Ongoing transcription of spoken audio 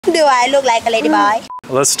Do I look like a lady boy?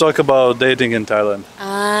 Let's talk about dating in Thailand.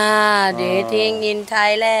 Dating in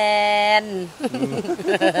Thailand.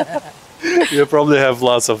 You probably have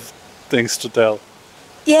lots of things to tell.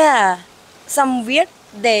 Yeah, some weird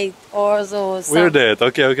date also. Weird date.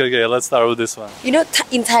 Okay. Let's start with this one. You know,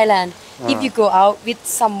 in Thailand, if you go out with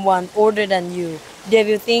someone older than you, they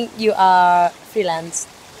will think you are freelance.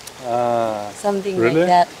 Something really? like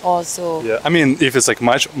that also. Yeah. I mean, if it's like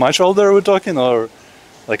much older, we're talking, or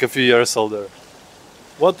like a few years older.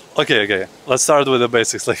 What? Okay. Let's start with the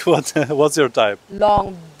basics. Like, what's your type?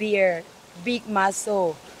 Long beard, big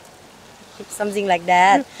muscle, something like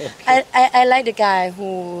that. I like the guy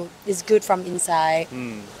who is good from inside.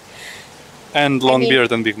 And long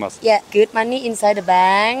beard and big muscle. Yeah, good money inside the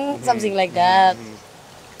bank, something like that.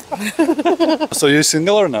 So you're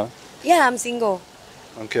single or no? Yeah, I'm single,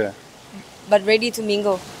 Okay. but ready to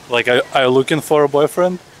mingle. Like, are you looking for a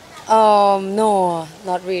boyfriend? No,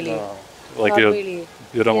 not really. No. Like Not you, really.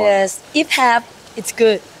 you don't want. Yes, if have, it's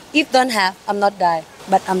good. If don't have, I'm not die.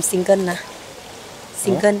 But I'm single na.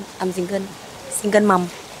 Single, I'm single. Single mom.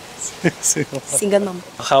 Single. Single mom.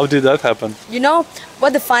 How did that happen? You know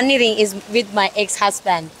what the funny thing is with my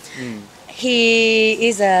ex-husband? He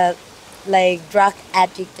is a like drug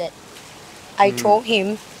addicted. I told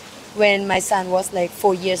him when my son was like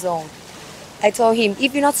 4 years old. I told him,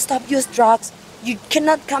 if you not stop use drugs, you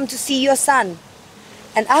cannot come to see your son.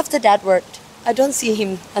 And after that word, I don't see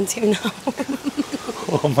him until now.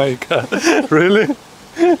 Oh my God! Really?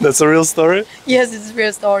 That's a real story? Yes, it's a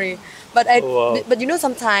real story. But wow. but you know,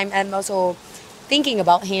 sometimes I'm also thinking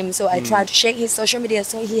about him, so I try to check his social media.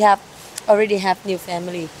 So he already have new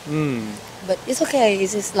family. But it's okay.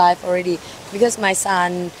 It's his life already because my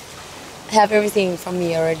son have everything from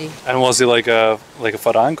me already. And was he like a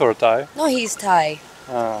Farang or Thai? No, he's Thai.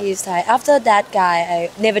 He's Thai. After that guy,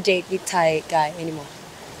 I never date with Thai guy anymore.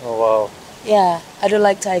 Oh wow! Yeah, I don't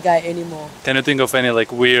like Thai guy anymore. Can you think of any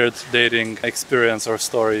like weird dating experience or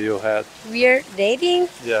story you had? Weird dating?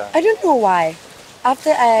 Yeah. I don't know why.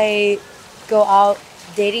 After I go out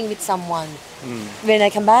dating with someone, when I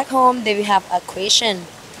come back home, they will have a question.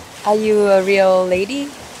 Are you a real lady?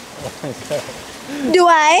 Do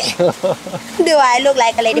I? Do I look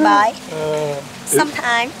like a lady boy?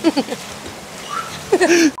 Sometimes.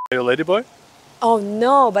 Are you a lady boy? Oh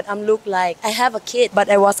no, but I'm look like I have a kid, but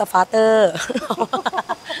I was a father.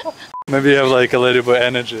 Maybe you have like a lady boy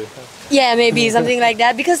energy. Yeah, maybe something like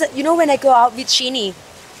that. Because you know, when I go out with Shini,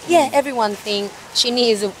 yeah, everyone think Shini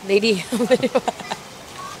is a lady.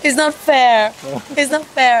 It's not fair. It's not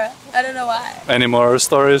fair. I don't know why. Any more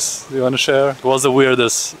stories you want to share? What's the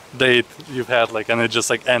weirdest date you've had, like, and it just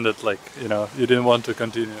like ended, like, you know, you didn't want to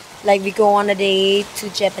continue? Like we go on a date to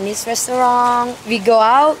Japanese restaurant. We go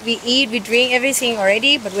out, we eat, we drink everything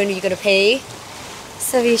already. But when we're gonna pay,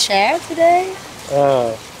 so we share today.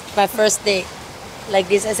 My first date, like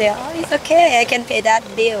this, I say, oh, it's okay. I can pay that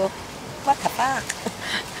bill. What the fuck?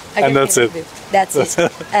 And that's it. That's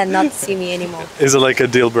it. And not see me anymore. Is it like a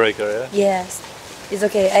deal breaker? Yeah. Yes. It's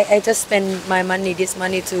okay. I just spend my money, this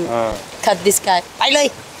money to cut this guy.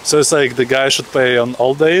 So it's like the guy should pay on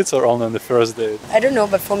all dates or only on the first date? I don't know,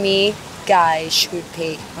 but for me, guys should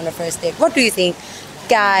pay on the first date. What do you think?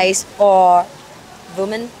 Guys or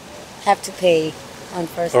women have to pay on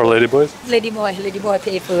first Or date? lady boys? Lady boy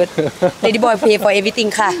pay first. Lady boy pay for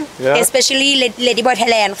everything, ka. Yeah. Especially Lady Boy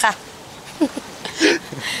Thailand, ka.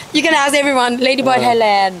 You can ask everyone, Lady Boy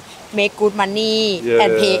Thailand make good money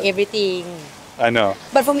and pay everything. I know.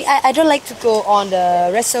 But for me, I don't like to go on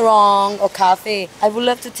the restaurant or cafe. I would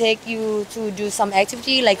love to take you to do some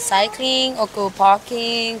activity like cycling or go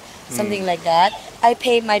parking, something like that. I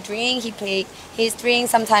pay my drink, he pay his drink.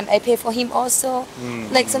 Sometimes I pay for him also,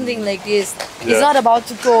 like something like this. Yeah. It's not about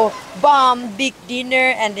to go bomb big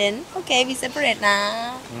dinner and then okay we separate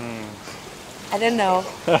now. I don't know.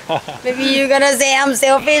 Maybe you're gonna say I'm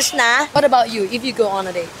selfish nah. What about you? If you go on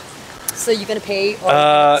a date, so you're gonna pay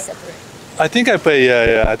or separate? I think I pay,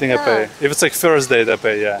 yeah. I think I pay. If it's like first date, I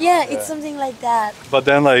pay, yeah. Yeah, it's something like that. But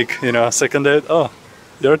then, like, you know, second date, oh,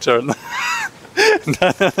 your turn.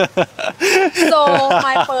 So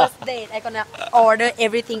my first date, I gonna order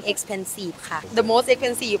everything expensive,ค่ะ. The most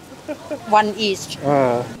expensive, one each.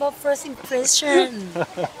 But first impression,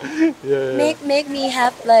 make me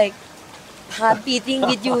have like heart beating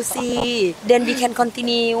with you, see. Then we can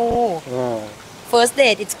continue. First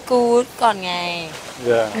date, it's good ก่อนไง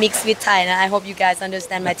Mixed with Thai. I hope you guys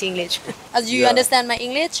understand my English. As you understand my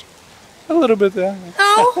English? A little bit, yeah.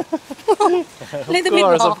 Oh, little bit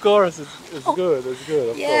more. Of course, it's good. It's good.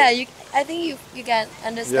 Of Yeah, I think you can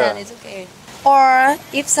understand. It's okay. Or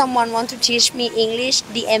if someone want to teach me English,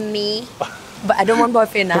 DM me. But I don't want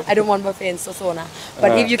boyfriend na. I don't want boyfriend so na.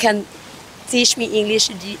 But if you can teach me English,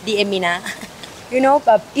 DM me na. You know,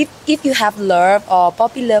 but if you have love or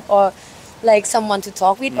puppy love or like someone to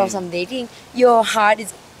talk with or some dating, your heart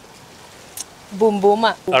is boom boom.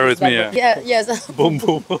 Arrhythmia. Yeah, yes. Boom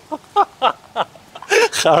boom.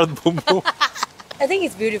 Hard boom boom. I think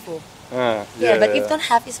it's beautiful. Yeah, but if don't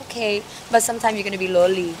have, it's okay. But sometimes you're gonna be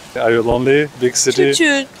lonely. Are you lonely? Big city?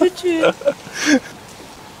 Choo-choo.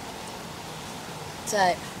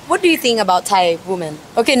 Thai. What do you think about Thai women?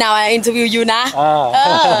 Okay, now I interview you na. Because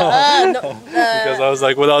I was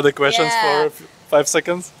like without the questions Yeah. for 5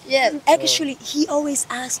 seconds. Yeah, actually, he always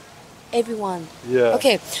asks everyone. Yeah.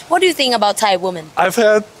 Okay, what do you think about Thai women? I've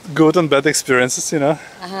had good and bad experiences, you know.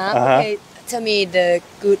 Okay, tell me the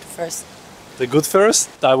good first. The good first,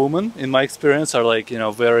 Thai women, in my experience, are like, you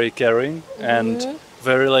know, very caring and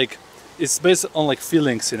very like, it's based on like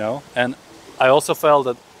feelings, you know. And I also felt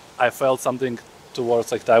that I felt something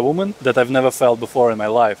towards like Thai women that I've never felt before in my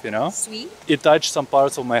life, you know. Sweet. It touched some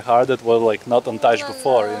parts of my heart that were like not untouched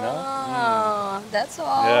before, you know. Oh, that's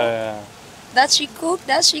all. Yeah. Does she cook?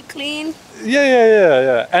 Does she clean?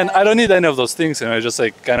 Yeah. And I don't need any of those things, you know. It just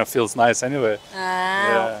like kind of feels nice anyway.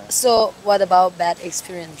 Yeah. So what about bad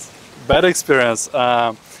experience? Bad experience.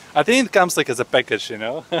 I think it comes like as a package, you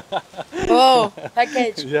know. Oh,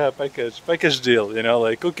 package. Yeah, package deal, you know,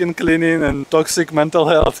 like cooking, cleaning, and toxic mental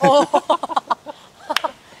health. Oh.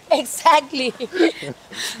 Exactly.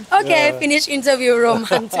 Okay, finish interview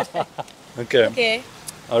Roman today. Okay. Okay.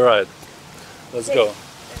 All right. Let's go.